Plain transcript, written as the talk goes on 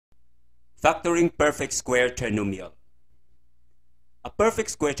Factoring perfect square trinomial. A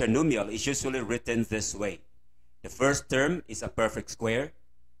perfect square trinomial is usually written this way. The first term is a perfect square,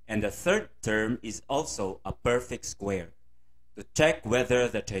 and the third term is also a perfect square. To check whether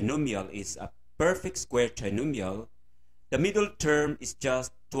the trinomial is a perfect square trinomial, the middle term is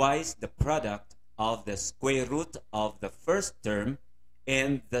just twice the product of the square root of the first term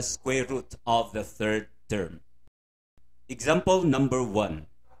and the square root of the third term. Example number 1.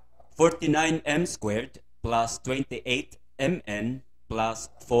 49m squared plus 28mn plus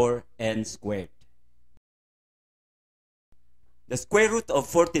 4n squared. The square root of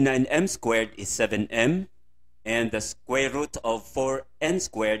 49m squared is 7m, and the square root of 4n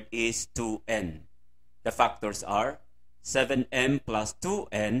squared is 2n. The factors are 7m plus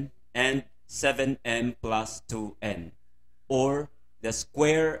 2n and 7m plus 2n, or the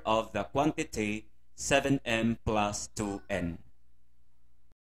square of the quantity 7m plus 2n.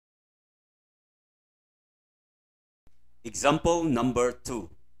 Example number 2.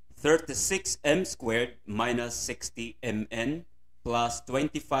 36m squared minus 60mn plus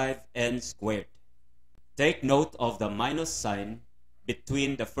 25n squared. Take note of the minus sign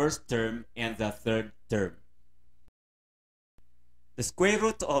between the first term and the third term. The square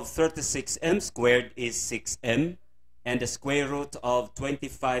root of 36m squared is 6m, and the square root of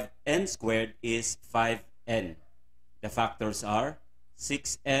 25n squared is 5n. The factors are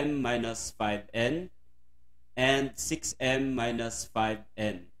 6m minus 5n and 6m minus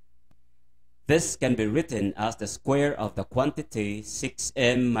 5n. This can be written as the square of the quantity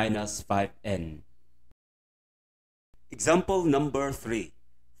 6m minus 5n. Example number 3.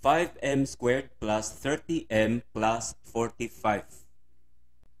 5m squared plus 30m plus 45.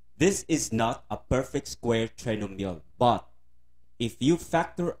 This is not a perfect square trinomial, but if you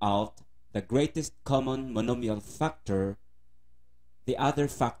factor out the greatest common monomial factor, the other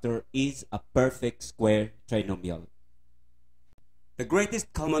factor is a perfect square trinomial. The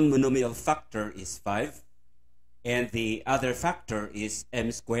greatest common monomial factor is 5, and the other factor is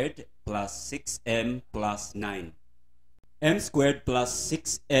m squared plus 6m plus 9. M squared plus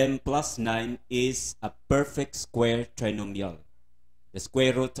 6m plus 9 is a perfect square trinomial. The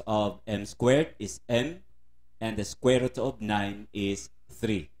square root of m squared is m, and the square root of 9 is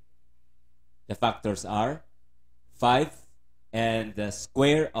 3. The factors are 5 and the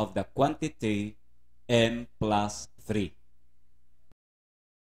square of the quantity m plus 3.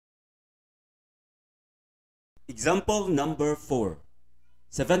 Example number 4.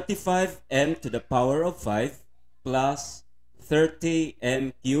 75m to the power of 5 plus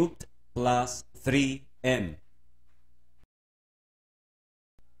 30m cubed plus 3m.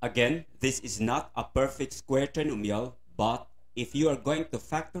 Again, this is not a perfect square trinomial, but if you are going to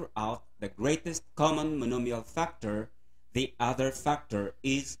factor out the greatest common monomial factor, the other factor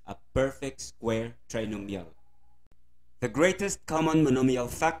is a perfect square trinomial. The greatest common monomial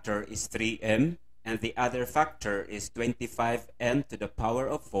factor is 3m, and the other factor is 25m to the power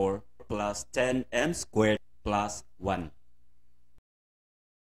of 4 plus 10m squared plus 1.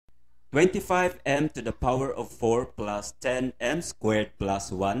 25m to the power of 4 plus 10m squared plus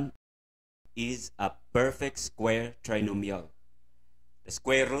 1 is a perfect square trinomial. The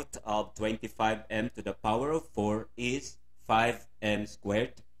square root of 25m to the power of 4 is 5m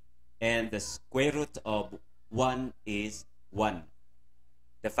squared, and the square root of 1 is 1.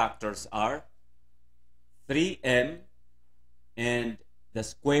 The factors are 3m and the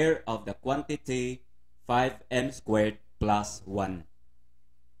square of the quantity 5m squared plus 1.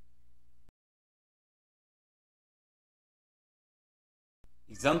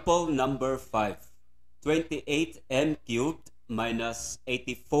 Example number 5. 28m cubed minus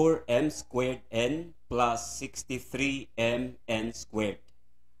 84m squared n plus 63m n squared.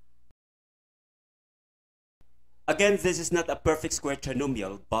 Again, this is not a perfect square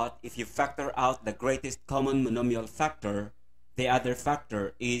trinomial, but if you factor out the greatest common monomial factor, the other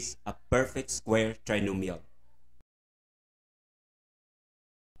factor is a perfect square trinomial.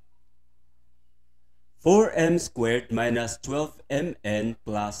 4m squared minus 12mn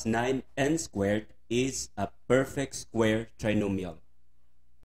plus 9n squared is a perfect square trinomial.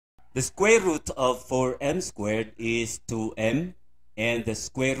 The square root of 4m squared is 2m, and the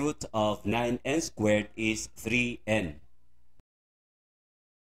square root of 9n squared is 3n.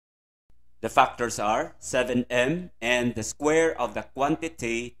 The factors are 7m and the square of the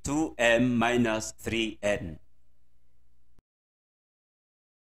quantity 2m minus 3n.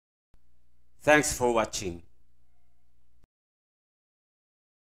 Thanks for watching.